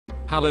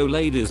Hello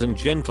ladies and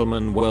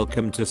gentlemen,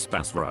 welcome to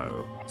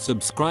SPASRO.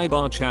 Subscribe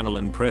our channel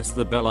and press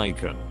the bell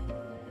icon.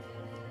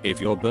 If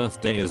your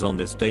birthday is on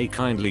this day,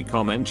 kindly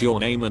comment your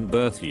name and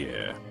birth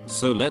year,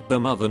 so let the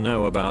mother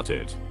know about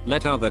it.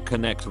 Let other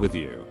connect with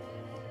you.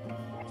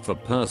 For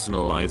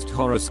personalized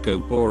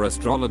horoscope or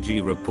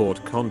astrology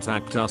report,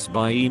 contact us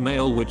by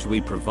email, which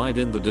we provide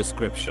in the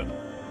description.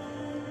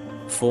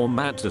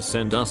 Format to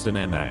send us an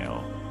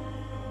email: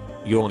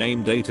 your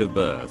name, date of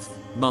birth,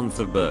 month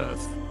of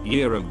birth,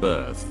 year of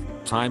birth,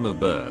 time of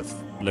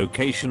birth,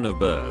 location of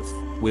birth,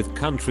 with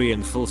country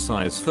and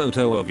full-size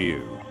photo of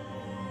you.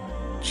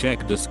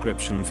 Check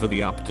description for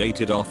the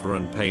updated offer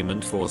and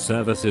payment for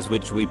services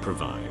which we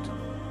provide.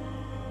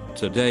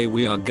 Today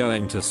we are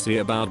going to see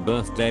about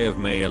birthday of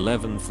May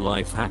 11th.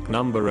 Life hack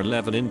number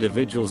 11.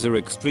 Individuals are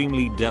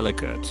extremely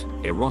delicate,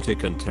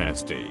 erotic and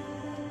testy.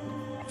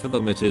 For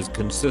them it is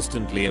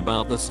consistently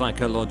about the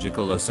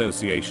psychological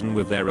association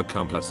with their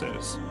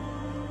accomplices.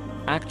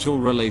 Actual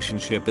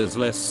relationship is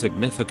less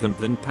significant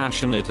than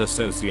passionate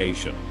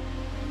association.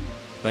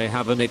 They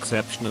have an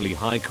exceptionally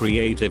high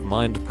creative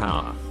mind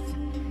power.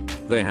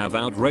 They have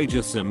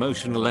outrageous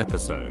emotional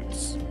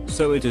episodes,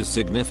 so it is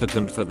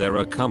significant for their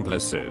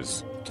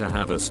accomplices to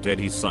have a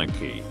steady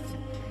psyche.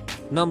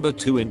 Number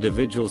 2.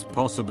 Individuals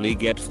possibly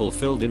get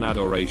fulfilled in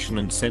adoration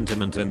and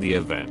sentiment in the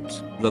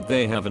event that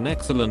they have an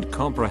excellent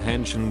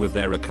comprehension with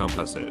their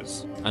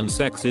accomplices, and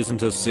sex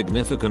isn't as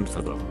significant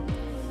for them.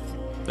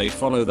 They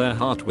follow their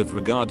heart with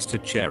regards to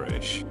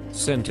cherish,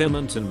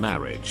 sentiment and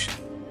marriage.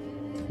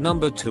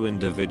 Number 2.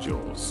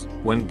 Individuals,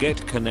 when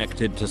get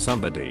connected to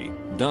somebody,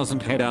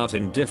 doesn't head out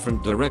in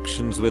different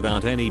directions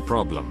without any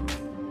problem.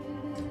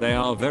 They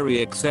are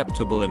very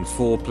acceptable in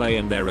foreplay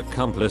and their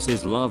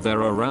accomplices love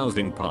their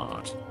arousing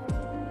part.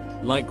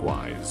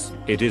 Likewise,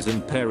 it is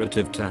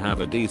imperative to have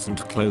a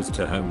decent close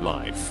to home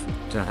life,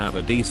 to have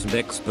a decent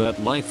expert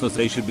life, as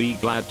they should be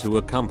glad to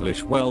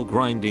accomplish well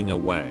grinding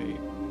away.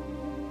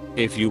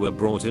 If you were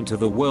brought into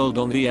the world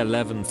on the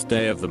 11th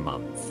day of the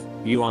month,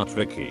 you are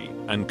tricky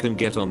and can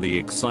get on the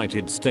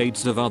excited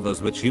states of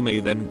others, which you may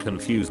then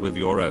confuse with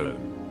your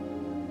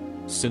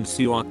own. Since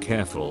you are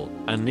careful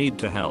and need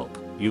to help,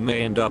 you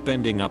may end up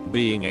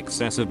being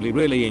excessively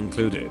really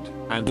included,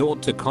 and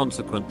ought to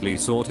consequently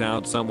sort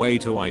out some way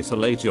to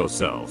isolate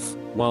yourself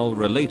while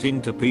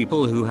relating to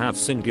people who have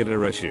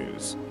singular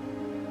issues.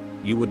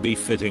 You would be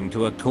fitting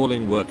to a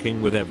calling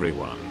working with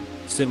everyone,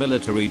 similar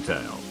to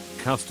retail,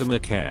 customer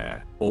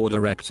care, or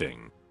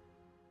directing.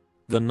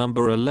 The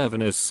number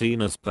 11 is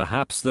seen as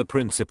perhaps the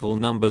principal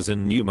numbers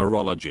in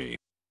numerology.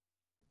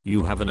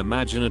 You have an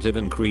imaginative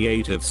and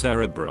creative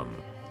cerebrum.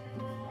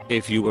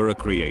 If you were a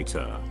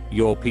creator,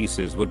 your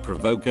pieces would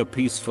provoke a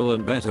peaceful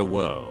and better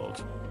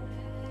world.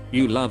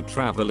 You love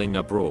traveling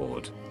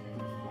abroad.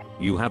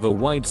 You have a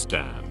wide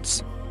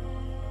stance.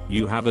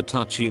 You have a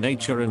touchy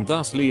nature, and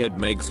thusly it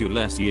makes you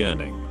less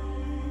yearning.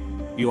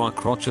 You are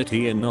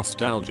crotchety and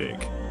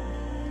nostalgic.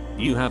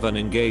 You have an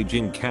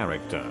engaging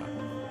character.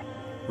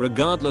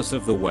 Regardless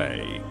of the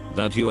way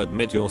that you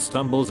admit your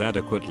stumbles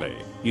adequately,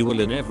 you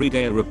will in every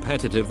day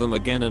repetitive them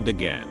again and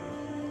again.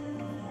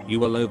 You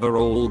will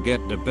overall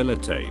get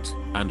debilitate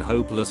and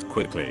hopeless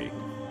quickly.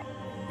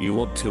 You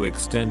ought to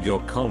extend your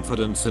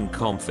confidence and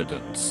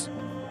confidence.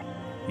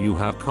 You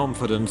have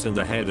confidence in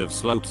the head of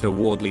slope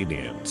toward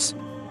lenience.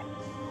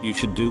 You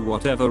should do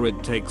whatever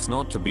it takes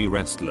not to be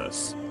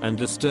restless and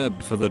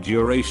disturbed for the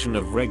duration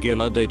of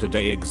regular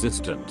day-to-day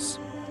existence.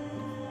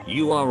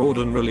 You are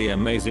ordinarily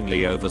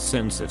amazingly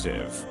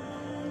oversensitive.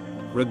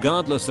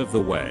 Regardless of the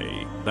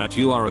way that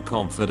you are a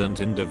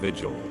confident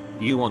individual,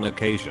 you on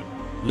occasion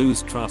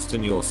lose trust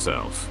in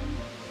yourself.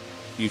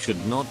 You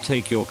should not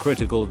take your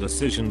critical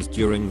decisions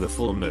during the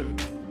full moon.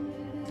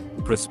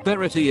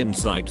 Prosperity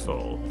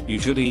insightful, you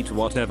should eat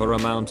whatever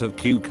amount of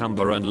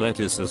cucumber and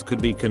lettuces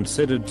could be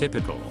considered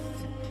typical.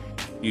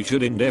 You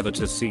should endeavor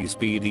to see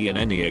speedy in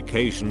any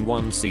occasion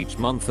once each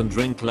month and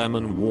drink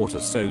lemon water,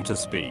 so to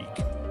speak.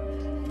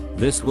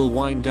 This will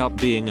wind up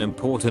being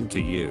important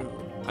to you,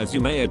 as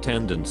you may have a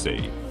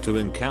tendency to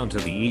encounter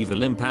the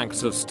evil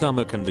impacts of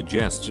stomach and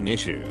digestion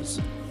issues.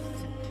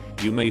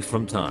 You may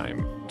from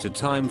time to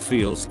time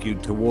feel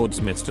skewed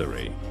towards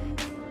mystery.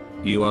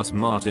 You are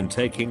smart in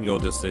taking your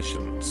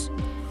decisions.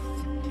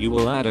 You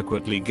will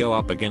adequately go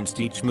up against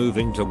each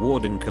moving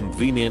toward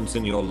inconvenience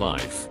in your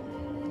life.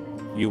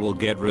 You will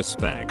get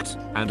respect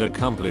and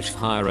accomplish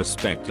higher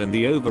respect in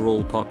the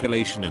overall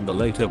population in the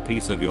later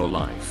piece of your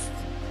life.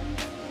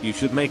 You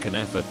should make an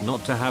effort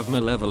not to have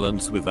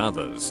malevolence with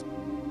others.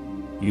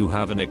 You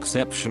have an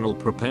exceptional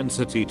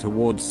propensity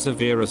towards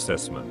severe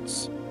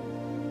assessments.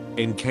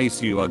 In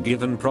case you are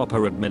given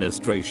proper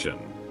administration,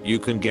 you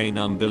can gain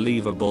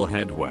unbelievable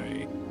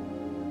headway.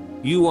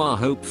 You are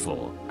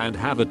hopeful and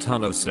have a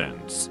ton of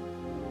sense.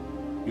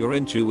 Your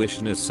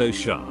intuition is so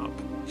sharp,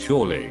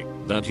 surely,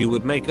 that you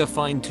would make a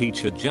fine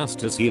teacher,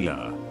 justice,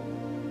 healer.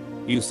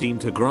 You seem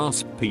to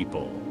grasp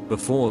people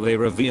before they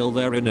reveal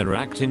their inner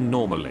acting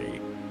normally.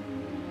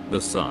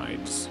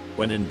 Besides,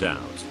 when in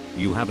doubt,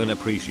 you have an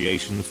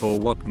appreciation for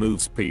what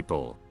moves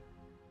people.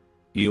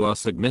 You are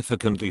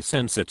significantly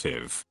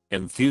sensitive,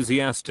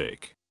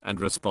 enthusiastic,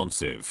 and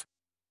responsive.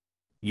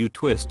 You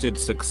twisted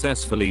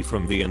successfully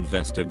from the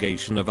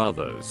investigation of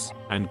others,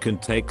 and can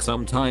take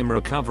some time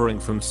recovering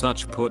from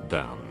such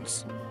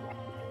put-downs.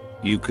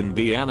 You can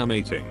be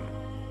animating.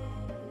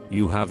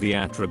 You have the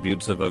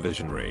attributes of a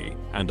visionary,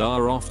 and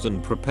are often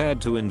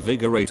prepared to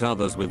invigorate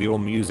others with your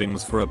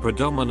musings for a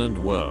predominant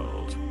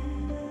world.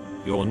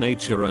 Your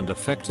nature and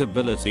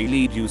affectability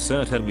lead you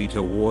certainly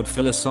toward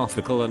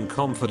philosophical and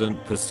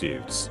confident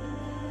pursuits.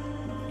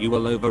 You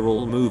will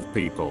overall move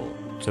people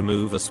to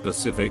move a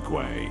specific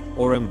way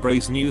or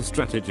embrace new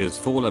strategies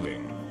for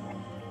living.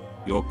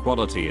 Your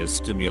quality is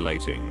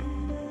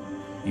stimulating.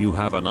 You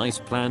have a nice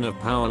plan of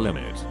power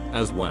limit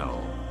as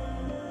well.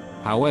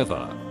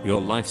 However, your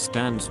life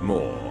stands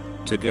more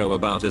to go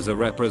about as a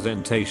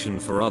representation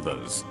for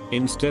others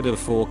instead of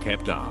for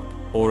kept up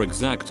or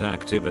exact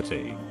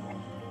activity.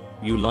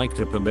 You like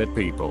to permit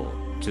people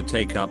to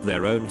take up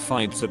their own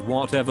fights at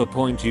whatever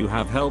point you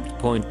have helped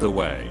point the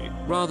way,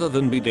 rather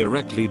than be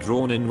directly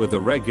drawn in with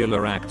the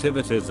regular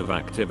activities of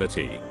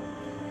activity.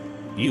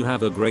 You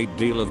have a great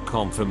deal of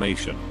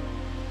confirmation.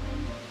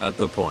 At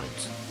the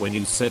point when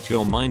you set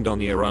your mind on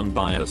you're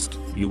unbiased,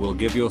 you will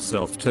give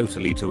yourself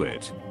totally to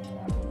it.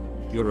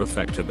 Your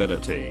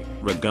affectability,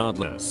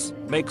 regardless,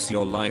 makes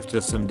your life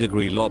to some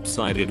degree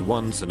lopsided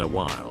once in a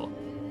while.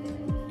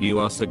 You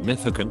are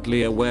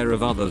significantly aware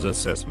of others'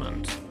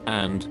 assessment,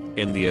 and,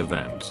 in the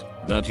event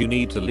that you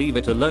need to leave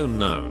it alone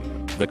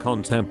known, the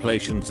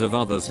contemplations of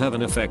others have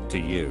an effect to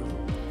you.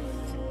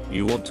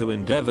 You ought to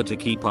endeavor to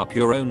keep up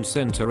your own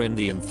center in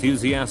the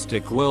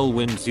enthusiastic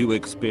whirlwinds you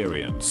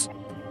experience.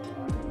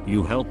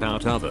 You help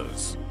out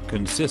others,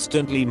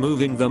 consistently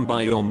moving them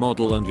by your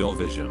model and your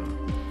vision.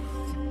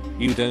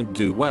 You don't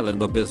do well in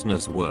the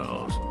business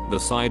world,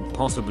 beside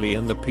possibly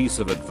in the piece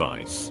of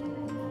advice.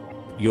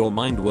 Your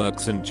mind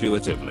works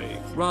intuitively,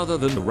 rather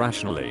than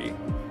rationally.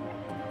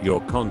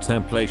 Your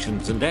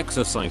contemplations and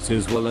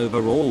exercises will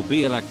overall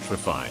be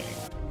electrifying.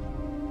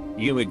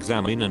 You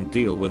examine and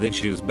deal with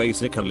issues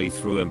basically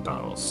through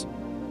impulse.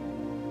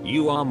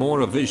 You are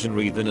more a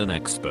visionary than an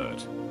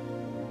expert.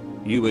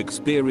 You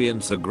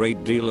experience a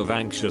great deal of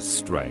anxious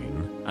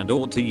strain, and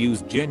ought to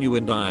use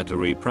genuine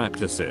dietary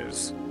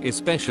practices,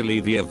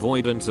 especially the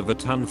avoidance of a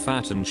ton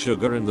fat and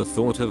sugar and the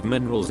thought of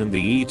minerals in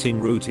the eating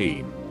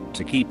routine,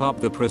 to keep up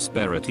the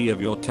prosperity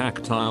of your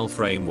tactile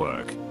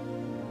framework.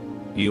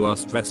 You are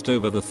stressed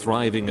over the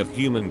thriving of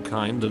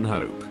humankind and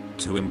hope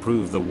to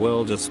improve the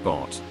world a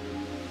spot.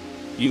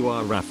 You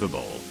are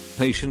affable,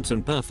 patient,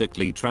 and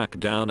perfectly track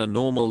down a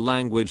normal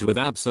language with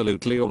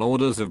absolutely all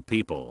orders of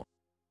people.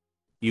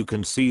 You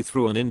can see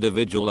through an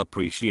individual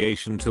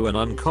appreciation to an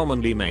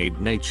uncommonly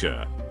made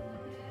nature.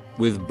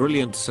 With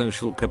brilliant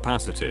social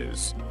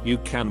capacities, you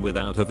can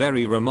without a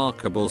very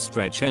remarkable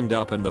stretch end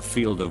up in the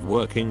field of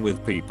working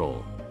with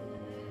people.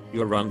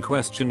 Your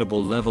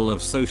unquestionable level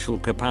of social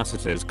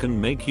capacities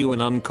can make you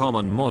an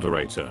uncommon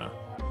moderator.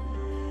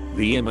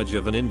 The image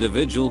of an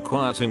individual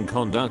quiet in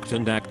conduct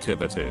and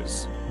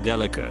activities,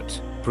 delicate,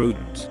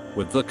 prudent,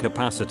 with the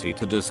capacity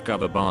to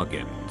discover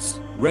bargains,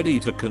 ready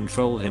to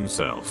control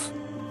himself.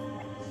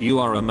 You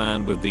are a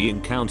man with the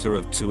encounter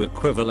of two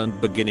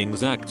equivalent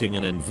beginnings acting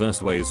in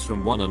inverse ways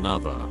from one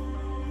another.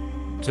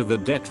 To the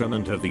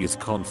detriment of these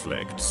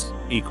conflicts,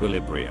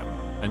 equilibrium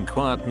and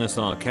quietness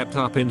are kept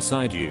up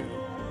inside you.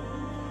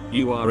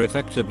 You are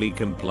effectively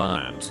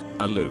compliant,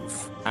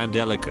 aloof, and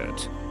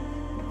delicate.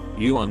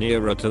 You are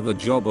nearer to the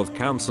job of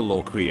counsel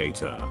or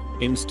creator,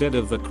 instead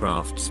of the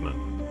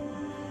craftsman.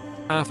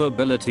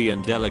 Affability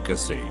and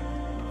delicacy.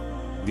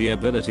 The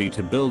ability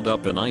to build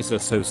up a nice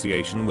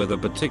association with a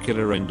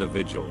particular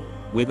individual,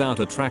 without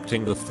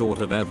attracting the thought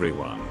of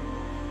everyone.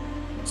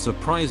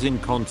 Surprising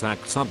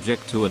contact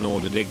subject to an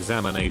ordered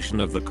examination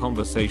of the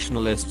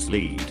conversationalist's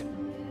lead.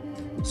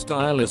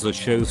 Style is a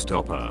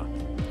showstopper.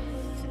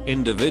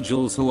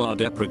 Individuals who are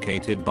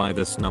deprecated by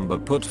this number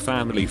put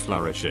family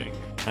flourishing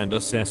and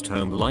assessed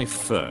home life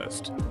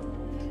first.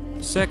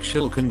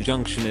 Sexual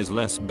conjunction is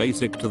less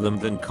basic to them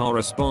than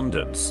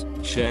correspondence,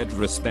 shared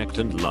respect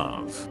and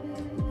love.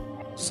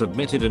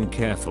 Submitted and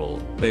careful,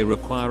 they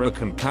require a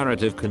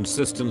comparative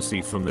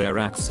consistency from their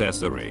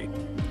accessory.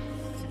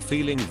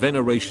 Feeling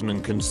veneration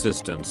and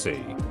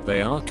consistency,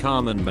 they are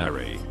calm and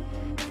merry.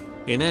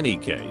 In any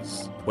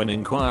case, when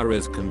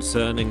inquiries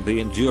concerning the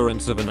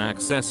endurance of an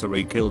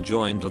accessory kill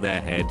join to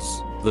their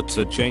heads, that's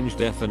a change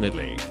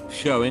definitely,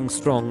 showing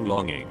strong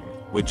longing,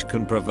 which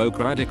can provoke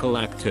radical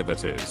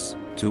activities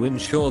to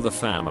ensure the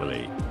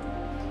family.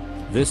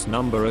 This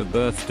number of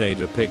birthday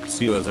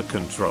depicts you as a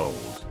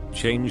controlled,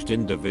 changed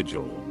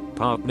individual,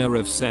 partner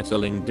of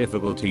settling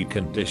difficulty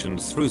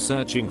conditions through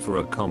searching for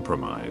a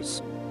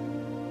compromise.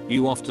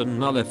 You often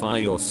nullify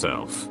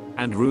yourself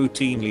and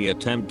routinely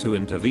attempt to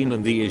intervene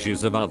in the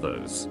issues of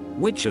others,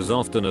 which as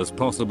often as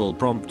possible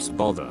prompts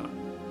bother.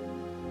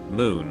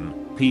 Moon,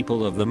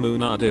 people of the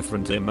moon are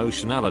different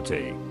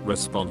emotionality,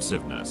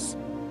 responsiveness.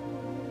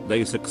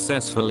 They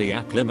successfully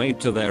acclimate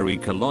to their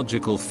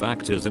ecological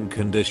factors and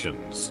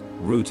conditions,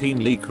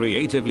 routinely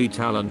creatively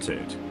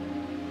talented.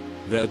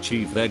 They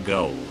achieve their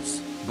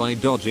goals by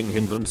dodging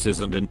hindrances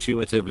and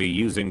intuitively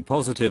using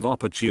positive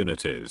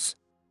opportunities.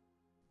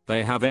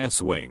 They have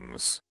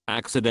S-wings.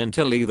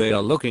 Accidentally they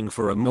are looking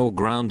for a more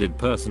grounded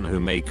person who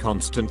may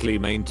constantly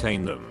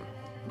maintain them.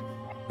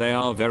 They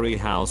are very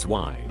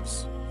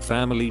housewives,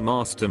 family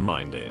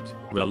masterminded,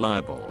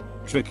 reliable,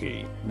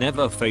 tricky,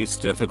 never face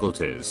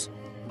difficulties.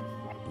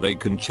 They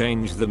can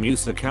change the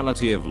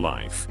musicality of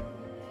life.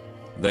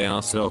 They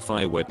are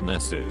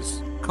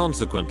self-eyewitnesses.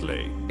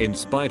 Consequently, in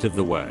spite of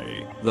the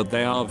way that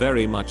they are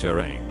very much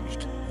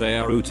arranged, they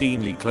are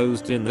routinely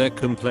closed in their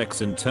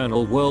complex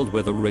internal world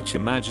with a rich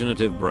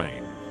imaginative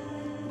brain.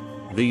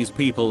 These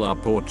people are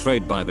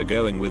portrayed by the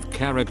going with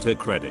character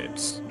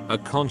credits, a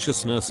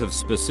consciousness of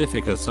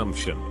specific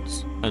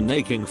assumptions, an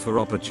aching for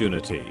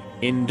opportunity.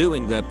 In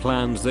doing their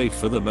plans they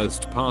for the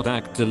most part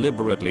act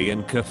deliberately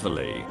and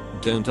carefully,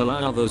 don't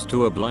allow others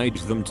to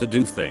oblige them to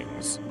do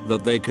things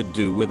that they could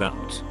do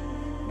without.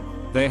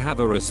 They have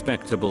a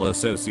respectable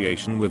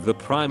association with the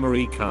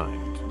primary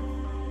kind.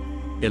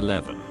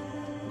 11.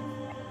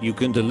 You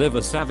can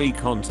deliver savvy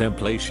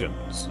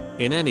contemplations.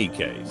 In any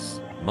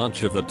case,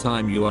 much of the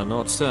time you are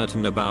not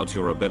certain about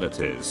your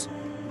abilities.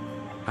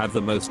 Have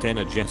the most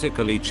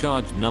energetically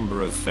charged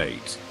number of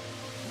fate.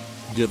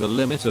 Do the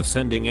limit of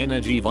sending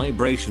energy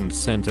vibrations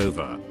sent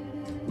over.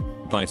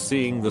 By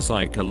seeing the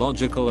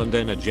psychological and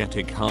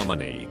energetic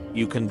harmony,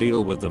 you can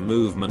deal with the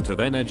movement of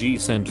energy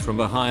sent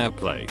from a higher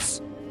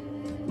place.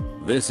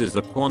 This is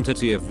the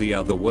quantity of the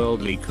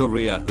otherworldly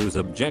courier whose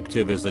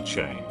objective is the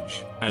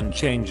change and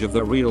change of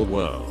the real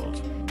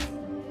world.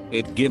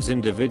 It gives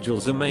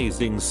individuals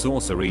amazing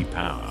sorcery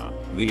power,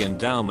 the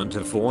endowment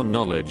of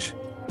foreknowledge.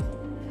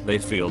 They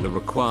feel the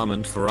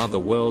requirement for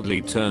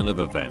otherworldly turn of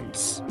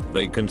events.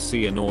 They can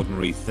see in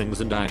ordinary things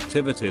and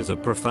activities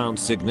of profound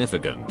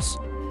significance.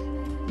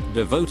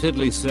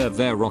 Devotedly serve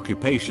their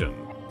occupation,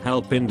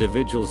 help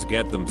individuals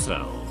get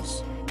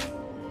themselves.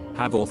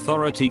 Have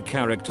authority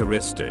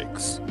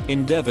characteristics,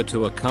 endeavor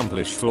to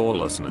accomplish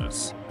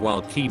flawlessness,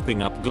 while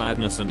keeping up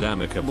gladness and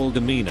amicable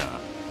demeanor.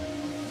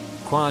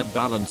 Quiet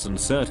balance and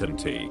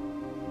certainty.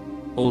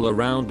 All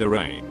around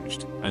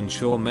arranged and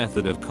sure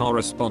method of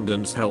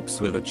correspondence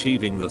helps with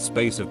achieving the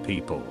space of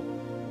people.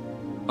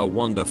 A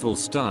wonderful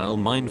style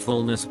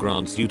mindfulness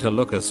grants you to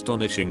look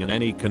astonishing in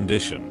any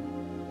condition.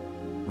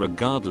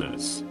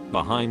 Regardless,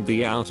 behind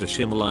the outer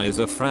shim lies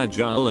a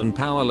fragile and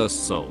powerless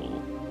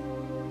soul.